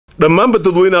dhammaan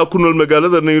dadweynaha ku nool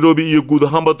magaalada Nairobi iyo guud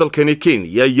ahaan dalkani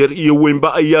Kenya yar iyo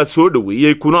weynba ayaa soo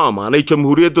dhaweeyay kuna amaanay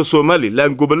jamhuuriyadda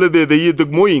Soomaaliland goboladeeda iyo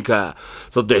degmooyinka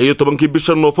 13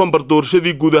 bisha November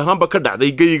doorashadii guud ahaan ka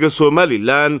dhacday geyiga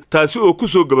Soomaaliland taasi oo ku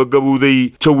soo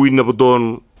gabagabowday jawi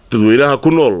nabdoon. dadweynaha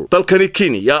ku nool dalkani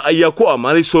Kenya ayaa ku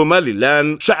amaanay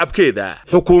Soomaaliland shacabkeeda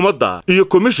xukuumadda iyo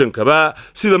komishankaba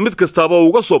sida mid kastaba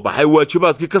uga soo baxay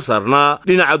waajibaadkii ka saarnaa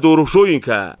dhinaca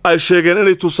doorashooyinka ay sheegeen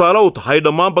inay tusaale u tahay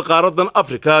dhammaan qaaradan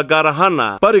Afrika gaar ahaan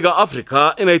bariga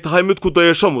Afrika inay tahay mid ku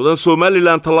dayasho mudan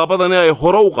Soomaaliland talaabadan ay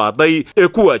hore u qaaday ee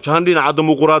ku waajahan dhinaca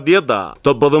dimuqraadiyadda.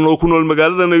 dad badan oo ku nool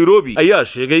magaalada Nairobi ayaa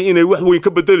sheegay inay wax weyn ka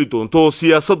bedeli doonto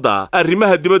siyaasadda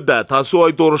arrimaha dibadda taasi oo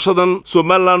ay doorashadan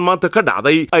Soomaaliland maanta ka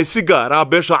dhacday si gaar ah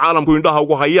beesha caalamku indhaha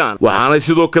ugu hayaan. waxaana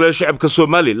sidoo kale shacabka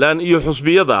Soomaaliland iyo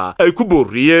xusbiyada ay ku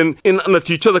booriyeen in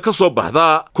natiijada ka soo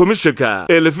baxda komishanka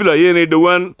ee la filayay inay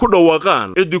dhawaan ku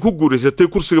dhawaaqaan cidii ku guuleysatay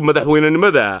kursiga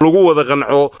madaxweynenimada lagu wada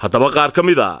qanco. haddaba qaar ka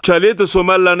mid ah jaaliyadda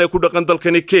Soomaaliland ee ku dhaqan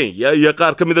dalkani Kenya iyo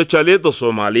qaar ka mid ah jaaliyadda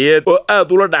Soomaaliyeed oo aad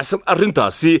ula dhacsan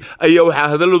arrintaasi ayaa waxa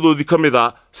hadaladoodii ka mid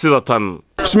ah sida tan.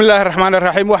 bismillaahir rahmaanir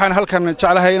rahiim waxaan halkan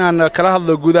jeclahay inaan kala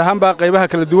hadlo guud ahaanba qaybaha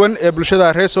kala duwan ee bulshada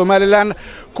reer Soomaaliland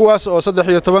kuwaas oo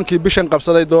 13 bishan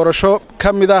qabsaday doorasho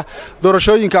kamid ah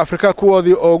doorashooyinka Afrika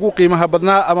kuwoodii ugu qiimaha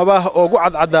badnaa amaba ugu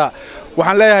cadcada.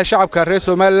 waxaan leeyahay shacabka reer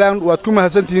Soomaaliland waad ku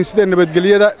mahadsantihiin sida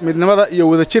nabadgelyada midnimada iyo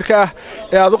wadajirka ah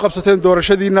ee aad u qabsateen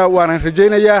doorashadiina. waan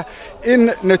rajaynayaa in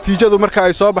natiijadu marka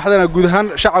ay soo baxdana guud ahaan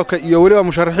shacabka iyo waliba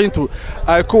musharaxiintu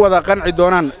ay ku wada qanci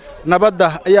doonaan. nabadda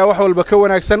ayaa wax walba ka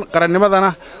wanaagsan qarannimadana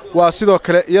waa sidoo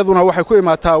kale iyaduna waxay ku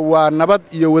imaataa waa nabad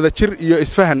iyo wadajir iyo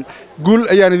isfahan. guul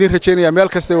ayaan idin rajaynayaa meel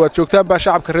kasta oo aad joogtaan ba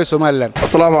shacabka reer Soomaaliland.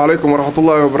 assalaamu calaykum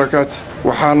waraxmatullaahi wabarakaatuh.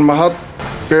 waxaan mahad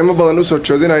qiimo badan u soo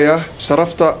jeedinayaa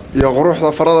sharafta iyo quruxda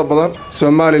farada badan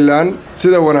Soomaaliland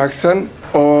sida wanaagsan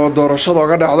oo doorashada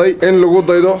uga dhacday in lagu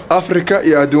daydo Afrika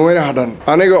iyo adduunweynaha dhan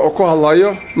aniga oo ku hadlayo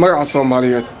magaca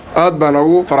Soomaaliyeed. aad baan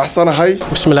ugu faraxsanahay.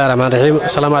 bismillaahir rahmaanir rahiim.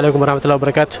 assalaamu calaykum waraxmatullaahi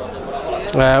wabarakaatuh.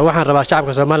 waxaan rabaa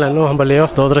shacabka Soomaaliland inuu hambaliyo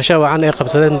doorasho wacan ay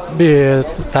qabsadeen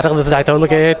taariikhda 13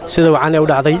 markay ahayd sida wacan ay u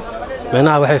dhacday.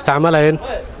 meena waxay isticmaalayeen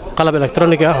qalab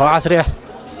elektaroonig ah oo casri ah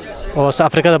oo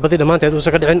Afrikada badi dhamaanteed uu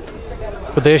ka dhicin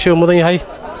ku dayasho mudan yahay.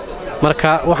 marka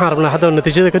waxaan rabnaa hadda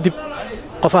natiijada kadib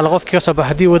qof alla qofkii ka soo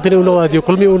baxay wadani uu noqdo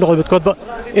kulmi uu noqdo midkoodba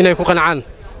inay ku qancaan.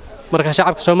 marka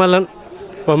shacabka Soomaaliland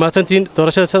وماسنتين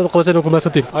دورشة سد قوسين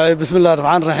وكماسنتين. بسم الله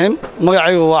الرحمن الرحيم.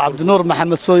 مقعي وعبد النور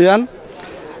محمد سويان.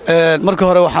 مركه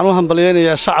هره وحنوهم بليين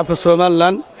يا شعب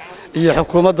Soomaaliland iyo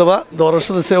xukuumadaba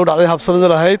doorashada si ay u dhacday habsamada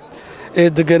lahayd ee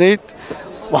deganeed.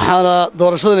 waxaana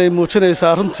doorashadan ay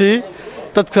muujinaysaa runtii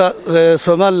dadka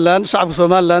Soomaaliland shacabka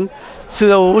Soomaaliland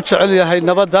sida uu u jecel yahay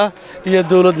nabadda iyo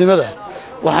dawladnimada.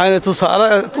 waxaana tusaale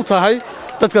u tahay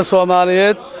dadka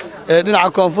Soomaaliyeed ee dhinaca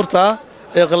koonfurta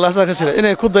ee qallaasaha ka jira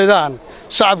inay ku daydaan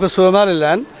shacabka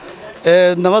Soomaaliland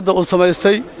ee nabadda uu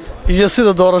samaystay iyo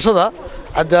sida doorashada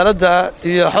cadaaladda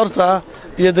iyo xorta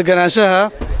iyo deganaanshaha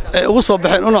ay ugu soo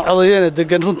baxeen una codayeen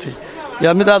degan runtii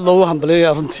yaa mid aad loogu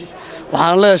hambaleeyaa runtii.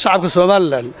 waxaan leeyahay shacabka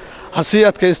Soomaaliland ha sii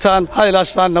adkaystaan ha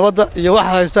ilaashadaan nabadda iyo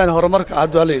waxa haystaan horumarka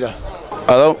haddii la yiraahdo.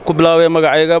 adoo ku bilaabay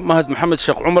magacayga Mahad Maxamed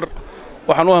Sheekh Cumar.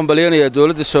 waxaan u hambaleynayaa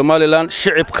dawladda Soomaaliland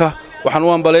shacabka waxaan u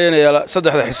hambaleynayaa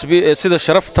saddexda xisbi ee sida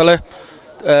sharafta leh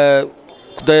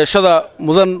dayashada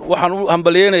mudan. waxaan u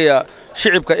hambaleynayaa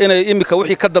shacabka inay imika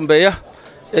wixii ka dambeeya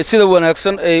sida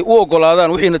wanaagsan ay u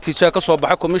ogolaadaan wixii natiijada ka soo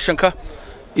baxay komishanka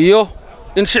iyo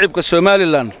in shacabka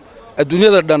Soomaaliland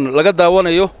adduunyada dhan laga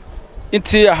daawanayo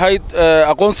intii ahayd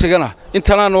aqoonsigana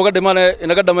intana nooga dhimanay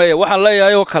inaga dhameeyo. waxaan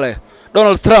leeyahay oo kale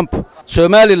Donald Trump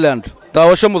Soomaaliland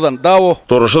daawasho mudan daawo.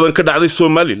 doorashadan ka dhacday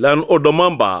Soomaaliland oo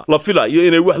dhamaanba la filayo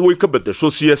inay wax weyn ka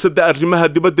bedesho siyaasadda arrimaha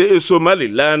dibadda ee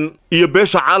Soomaaliland iyo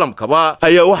beesha caalamkaba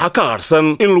ayaa waxa ka harsan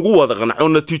in lagu wada qanco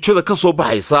natiijada ka soo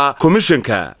baxaysa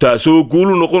komishanka taasoo guul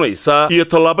u noqonaysa iyo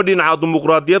talaabo dhinaca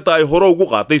dimuqraadiyadda ay hore ugu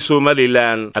qaaday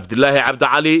Soomaaliland. Cabdillaahi Cabdi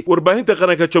Cali warbaahinta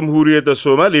qaranka Jamhuuriyadda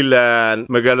Soomaaliland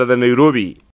magaalada Nairobi.